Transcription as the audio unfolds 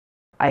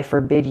I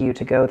forbid you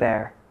to go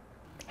there.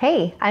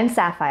 Hey, I'm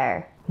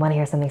Sapphire. Want to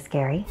hear something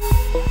scary?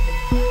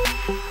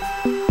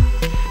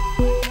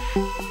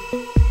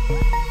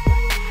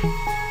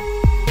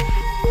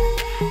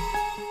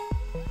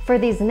 For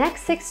these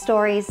next 6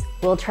 stories,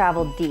 we'll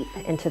travel deep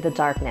into the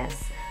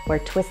darkness, where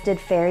twisted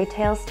fairy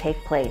tales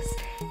take place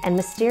and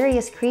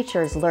mysterious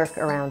creatures lurk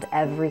around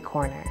every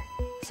corner.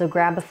 So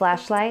grab a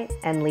flashlight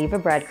and leave a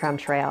breadcrumb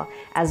trail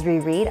as we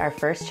read our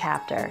first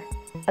chapter,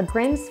 a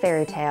Grimm's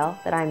fairy tale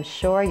that I'm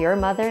sure your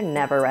mother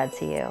never read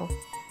to you.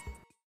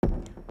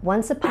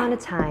 Once upon a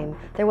time,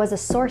 there was a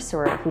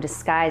sorcerer who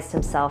disguised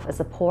himself as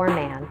a poor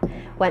man,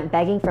 went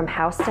begging from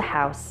house to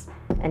house,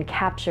 and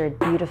captured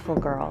beautiful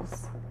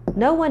girls.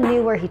 No one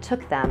knew where he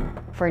took them,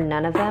 for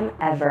none of them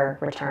ever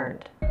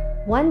returned.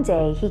 One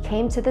day, he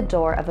came to the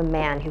door of a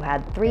man who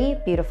had 3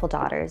 beautiful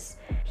daughters.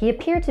 He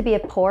appeared to be a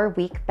poor,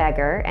 weak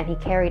beggar, and he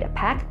carried a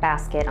pack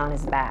basket on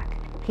his back.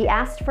 He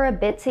asked for a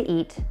bit to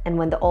eat, and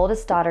when the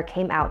oldest daughter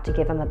came out to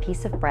give him a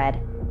piece of bread,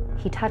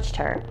 he touched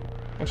her,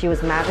 and she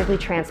was magically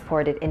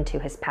transported into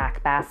his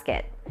pack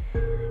basket.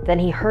 Then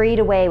he hurried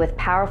away with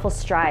powerful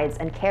strides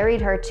and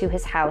carried her to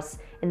his house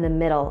in the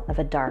middle of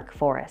a dark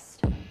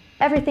forest.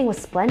 Everything was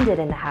splendid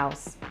in the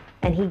house,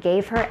 and he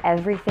gave her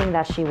everything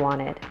that she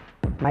wanted.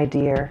 My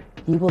dear,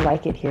 you will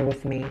like it here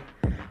with me.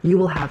 You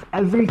will have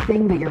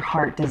everything that your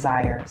heart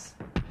desires.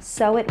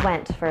 So it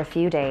went for a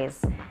few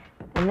days,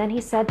 and then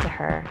he said to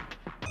her,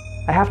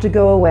 I have to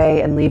go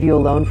away and leave you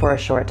alone for a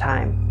short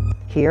time.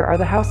 Here are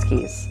the house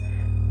keys.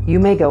 You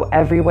may go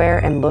everywhere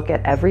and look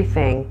at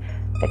everything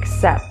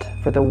except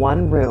for the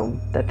one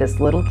room that this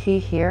little key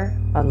here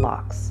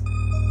unlocks.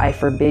 I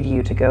forbid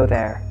you to go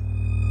there.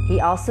 He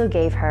also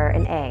gave her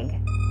an egg.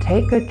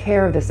 Take good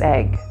care of this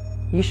egg.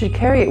 You should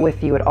carry it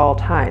with you at all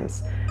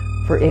times,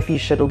 for if you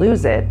should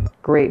lose it,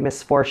 great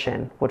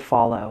misfortune would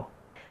follow.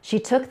 She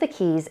took the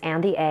keys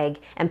and the egg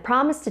and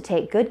promised to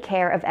take good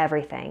care of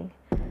everything.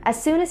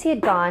 As soon as he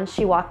had gone,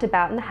 she walked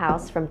about in the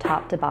house from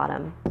top to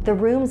bottom. The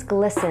rooms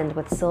glistened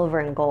with silver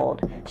and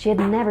gold. She had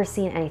never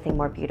seen anything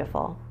more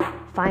beautiful.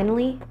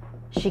 Finally,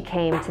 she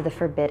came to the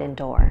forbidden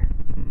door.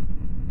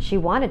 She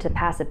wanted to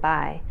pass it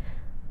by,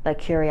 but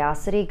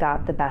curiosity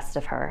got the best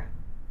of her.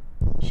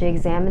 She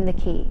examined the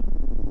key.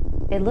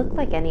 It looked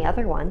like any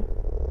other one.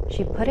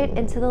 She put it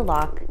into the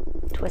lock,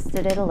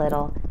 twisted it a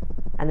little,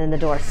 and then the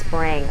door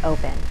sprang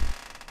open.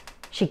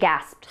 She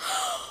gasped.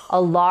 A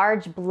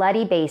large,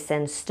 bloody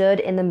basin stood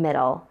in the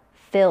middle,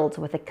 filled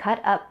with the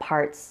cut-up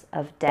parts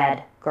of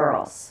dead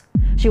girls.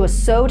 She was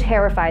so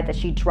terrified that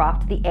she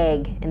dropped the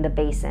egg in the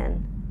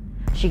basin.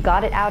 She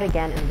got it out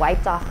again and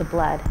wiped off the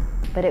blood,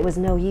 but it was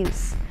no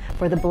use,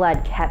 for the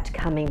blood kept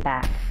coming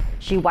back.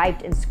 She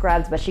wiped and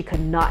scrubbed, but she could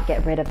not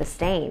get rid of the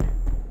stain.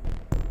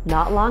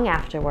 Not long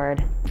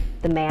afterward,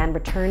 the man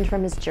returned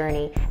from his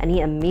journey, and he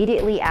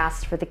immediately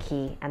asked for the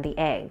key and the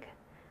egg.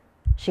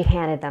 She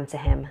handed them to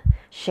him,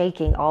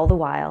 shaking all the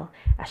while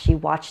as she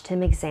watched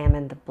him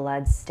examine the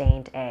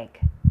blood-stained egg.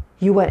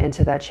 You went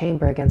into that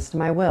chamber against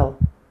my will,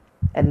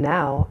 and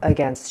now,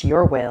 against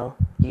your will,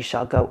 you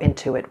shall go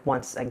into it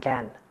once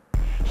again.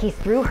 He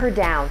threw her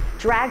down,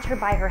 dragged her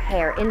by her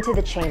hair into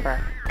the chamber,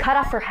 cut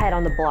off her head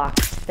on the block,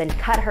 then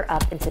cut her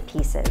up into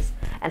pieces,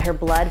 and her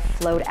blood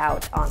flowed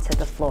out onto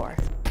the floor.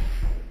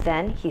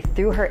 Then he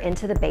threw her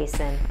into the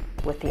basin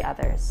with the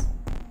others.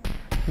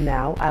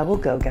 Now I will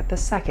go get the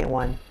second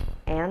one.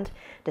 And,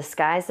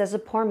 disguised as a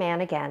poor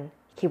man again,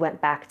 he went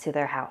back to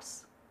their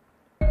house.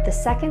 The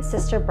second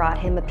sister brought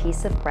him a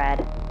piece of bread,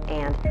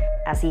 and,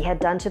 as he had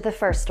done to the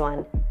first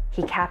one,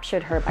 he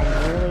captured her by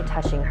merely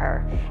touching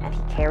her, and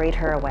he carried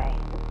her away.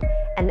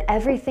 And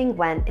everything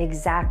went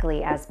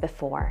exactly as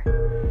before.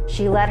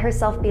 She let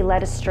herself be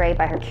led astray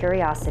by her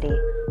curiosity,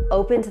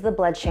 opened the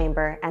blood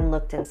chamber, and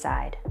looked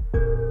inside.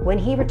 When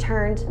he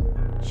returned,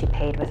 she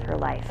paid with her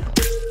life.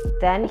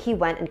 Then he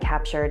went and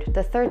captured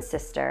the third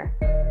sister,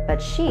 but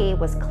she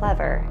was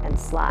clever and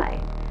sly.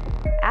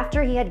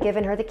 After he had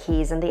given her the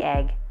keys and the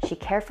egg, she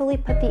carefully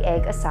put the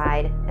egg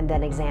aside and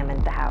then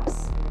examined the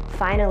house,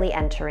 finally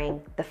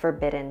entering the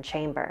forbidden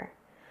chamber.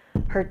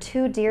 Her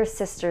 2 dear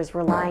sisters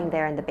were lying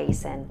there in the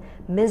basin,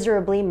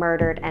 miserably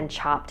murdered and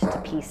chopped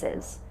to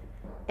pieces.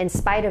 In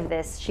spite of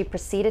this, she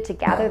proceeded to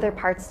gather their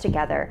parts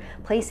together,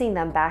 placing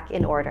them back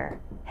in order: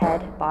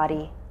 head,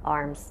 body,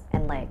 arms,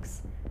 and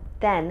legs.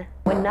 Then,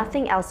 when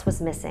nothing else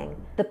was missing,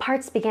 the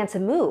parts began to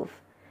move.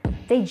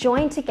 They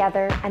joined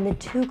together, and the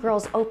 2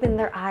 girls opened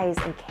their eyes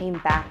and came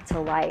back to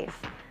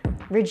life.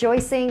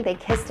 Rejoicing, they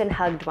kissed and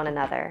hugged one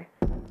another.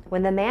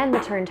 When the man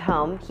returned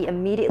home, he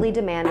immediately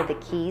demanded the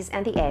keys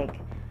and the egg,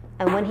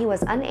 and when he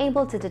was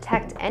unable to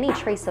detect any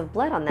trace of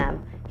blood on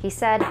them, he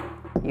said,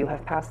 You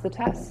have passed the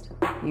test.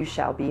 You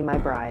shall be my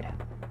bride.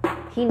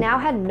 He now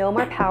had no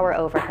more power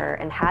over her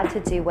and had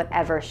to do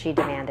whatever she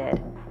demanded.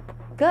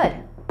 Good,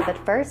 but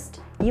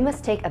first, you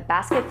must take a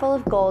basket full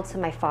of gold to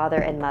my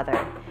father and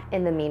mother.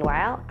 In the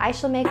meanwhile, I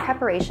shall make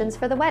preparations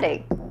for the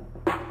wedding.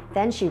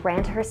 Then she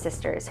ran to her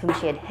sisters, whom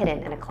she had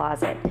hidden in a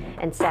closet,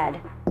 and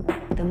said,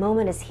 The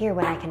moment is here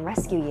when I can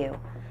rescue you.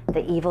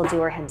 The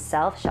evildoer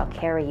himself shall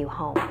carry you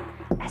home.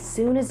 As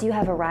soon as you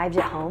have arrived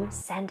at home,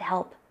 send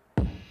help.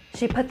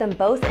 She put them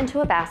both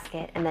into a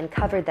basket and then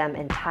covered them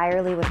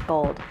entirely with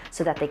gold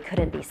so that they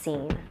couldn't be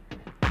seen.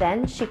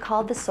 Then she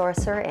called the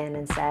sorcerer in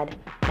and said,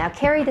 "Now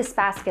carry this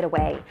basket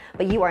away,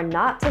 but you are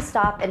not to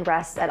stop and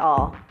rest at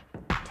all.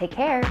 Take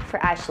care,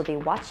 for I shall be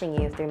watching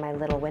you through my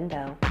little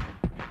window."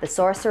 The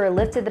sorcerer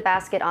lifted the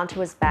basket onto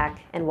his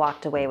back and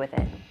walked away with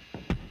it.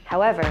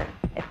 However,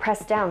 it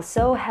pressed down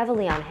so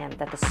heavily on him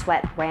that the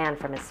sweat ran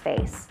from his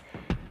face.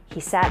 He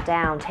sat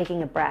down,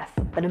 taking a breath,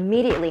 but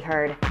immediately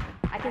heard,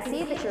 "I can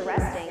see that you're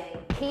resting.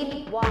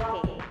 Keep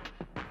walking."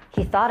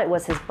 He thought it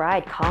was his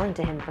bride calling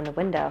to him from the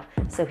window,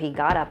 so he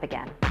got up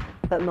again.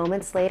 But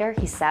moments later,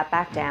 he sat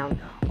back down,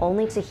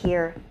 only to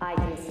hear, "I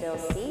can still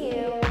see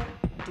you.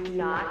 Do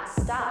not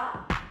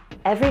stop."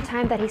 Every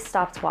time that he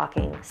stopped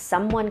walking,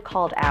 someone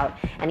called out,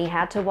 and he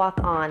had to walk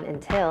on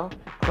until,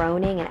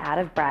 groaning and out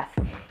of breath,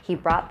 he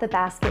brought the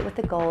basket with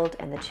the gold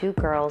and the two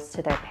girls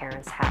to their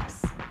parents'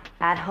 house.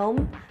 At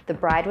home, the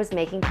bride was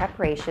making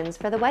preparations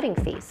for the wedding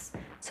feast,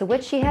 to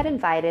which she had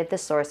invited the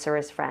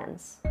sorcerer's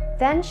friends.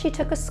 Then she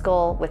took a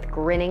skull with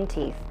grinning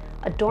teeth,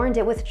 adorned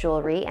it with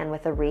jewelry and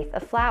with a wreath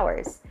of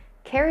flowers,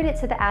 carried it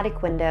to the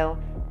attic window,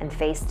 and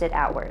faced it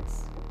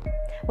outwards.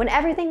 When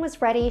everything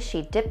was ready,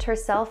 she dipped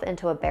herself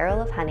into a barrel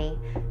of honey,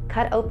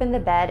 cut open the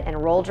bed,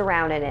 and rolled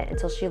around in it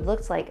until she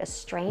looked like a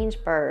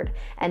strange bird,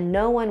 and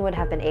no one would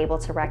have been able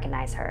to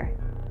recognize her.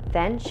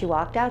 Then she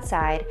walked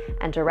outside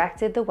and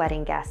directed the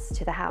wedding guests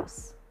to the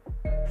house.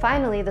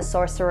 Finally, the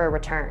sorcerer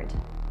returned.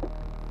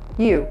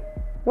 "You,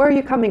 where are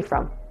you coming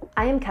from?"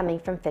 "I am coming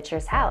from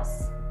Fitcher's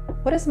house."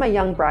 "What is my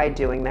young bride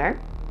doing there?"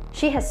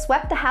 "She has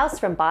swept the house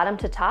from bottom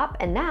to top,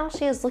 and now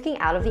she is looking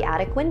out of the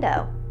attic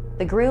window."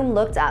 The groom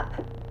looked up.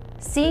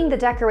 Seeing the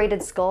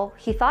decorated skull,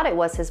 he thought it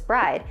was his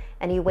bride,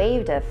 and he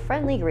waved a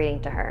friendly greeting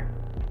to her.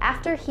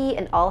 After he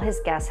and all his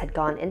guests had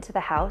gone into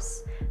the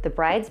house, the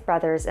bride's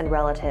brothers and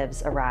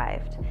relatives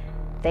arrived.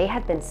 They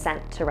had been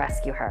sent to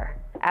rescue her.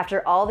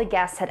 After all the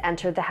guests had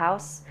entered the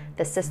house,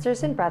 the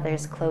sisters and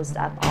brothers closed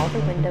up all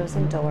the windows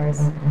and doors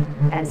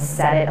and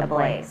set it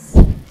ablaze.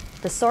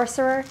 The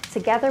sorcerer,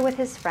 together with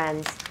his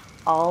friends,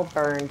 all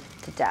burned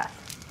to death.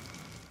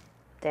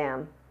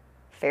 Damn,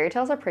 fairy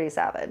tales are pretty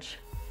savage.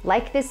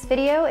 Like this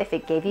video if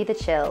it gave you the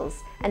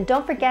chills, and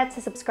don't forget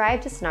to subscribe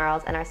to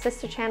Snarled and our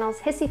sister channels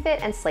Hissyfit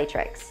and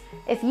Slaytrix.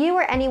 If you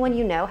or anyone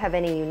you know have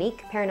any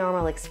unique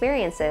paranormal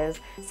experiences,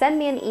 send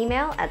me an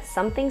email at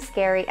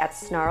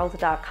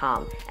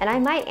somethingscary@snarled.com and I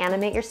might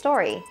animate your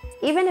story.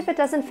 Even if it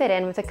doesn't fit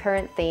in with the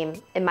current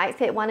theme, it might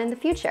fit one in the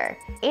future.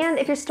 And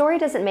if your story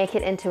doesn't make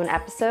it into an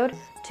episode,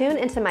 tune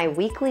into my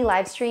weekly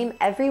live stream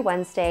every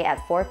Wednesday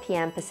at 4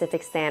 p.m.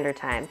 Pacific Standard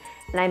Time,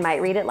 and I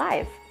might read it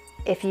live.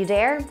 If you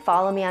dare,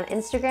 follow me on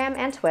Instagram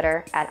and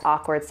Twitter at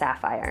Awkward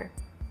Sapphire.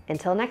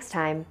 Until next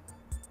time,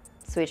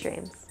 sweet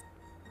dreams.